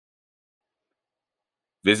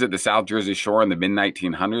Visit the South Jersey Shore in the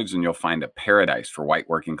mid-1900s and you'll find a paradise for white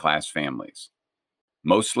working-class families.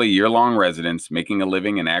 Mostly year-long residents making a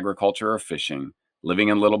living in agriculture or fishing, living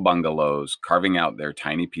in little bungalows, carving out their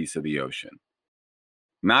tiny piece of the ocean.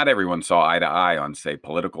 Not everyone saw eye to eye on, say,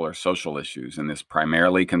 political or social issues in this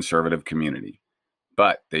primarily conservative community,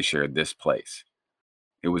 but they shared this place.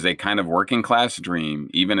 It was a kind of working-class dream,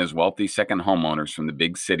 even as wealthy second homeowners from the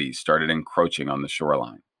big cities started encroaching on the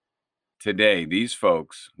shoreline. Today, these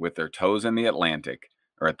folks, with their toes in the Atlantic,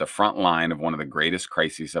 are at the front line of one of the greatest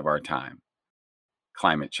crises of our time: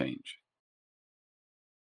 climate change.